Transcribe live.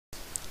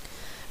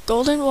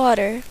Golden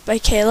Water by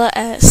Kayla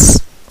S.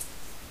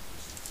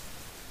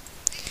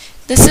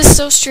 This is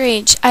so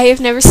strange. I have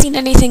never seen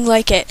anything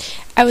like it.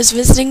 I was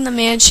visiting the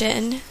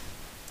mansion.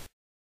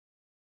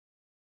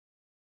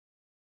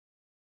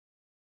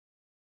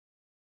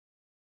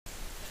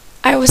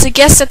 I was a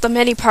guest at the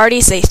many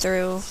parties they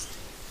threw.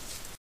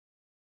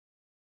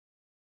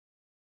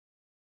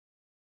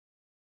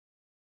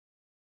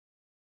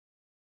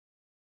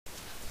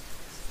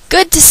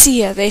 Good to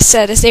see ya, they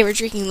said as they were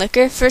drinking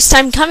liquor. First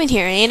time coming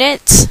here, ain't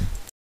it?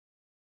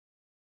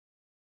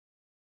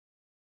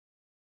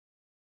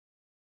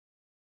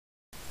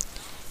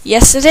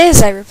 Yes, it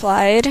is, I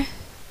replied.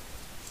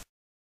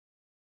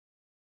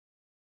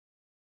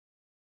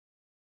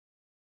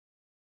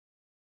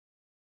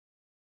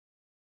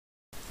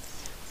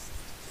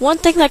 One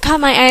thing that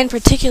caught my eye in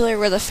particular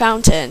were the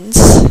fountains.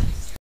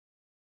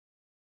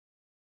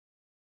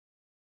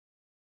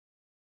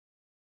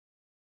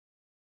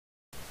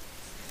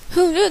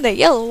 Who knew that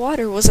yellow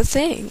water was a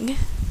thing?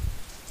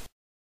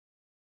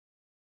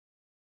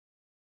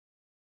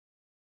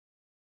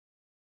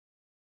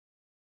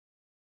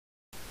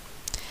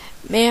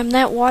 Ma'am,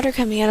 that water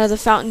coming out of the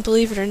fountain,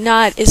 believe it or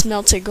not, is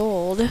melted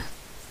gold.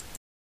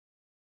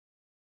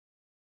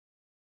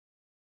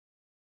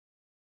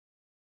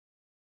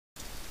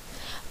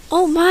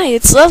 Oh my,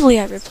 it's lovely,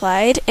 I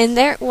replied, and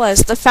there it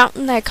was, the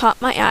fountain that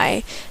caught my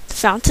eye, the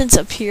fountains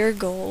of pure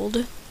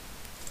gold.